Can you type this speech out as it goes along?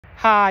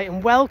Hi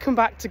and welcome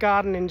back to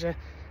Garden Ninja.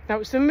 Now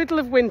it's the middle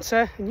of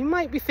winter and you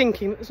might be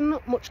thinking that there's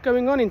not much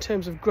going on in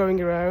terms of growing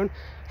your own.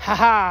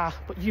 Haha,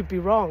 but you'd be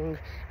wrong.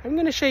 I'm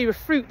going to show you a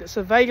fruit that's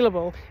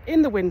available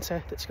in the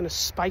winter that's going to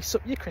spice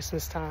up your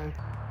Christmas time.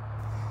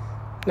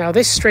 Now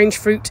this strange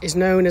fruit is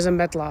known as a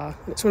medlar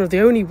and it's one of the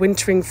only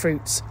wintering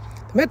fruits.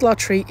 The medlar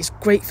tree is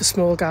great for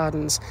small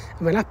gardens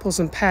and when apples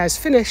and pears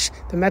finish,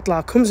 the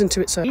medlar comes into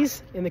its own.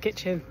 He's in the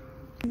kitchen.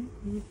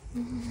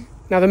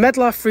 Now the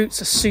medlar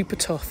fruits are super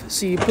tough,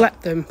 so you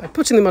blet them by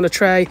putting them on a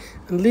tray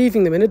and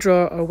leaving them in a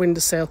drawer or a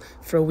windowsill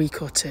for a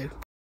week or two.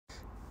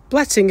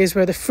 Bletting is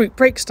where the fruit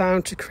breaks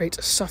down to create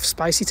a soft,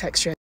 spicy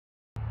texture.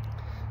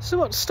 So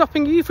what's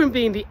stopping you from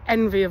being the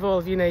envy of all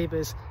of your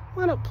neighbours?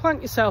 Why not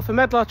plant yourself a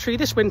medlar tree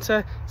this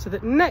winter so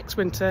that next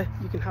winter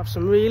you can have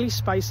some really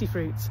spicy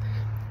fruits?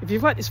 If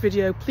you've liked this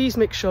video, please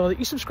make sure that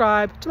you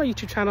subscribe to my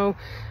YouTube channel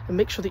and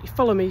make sure that you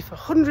follow me for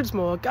hundreds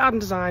more garden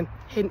design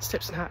hints,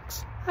 tips and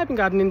hacks. I've been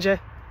Garden Ninja.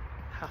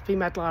 Happy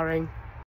medlaring.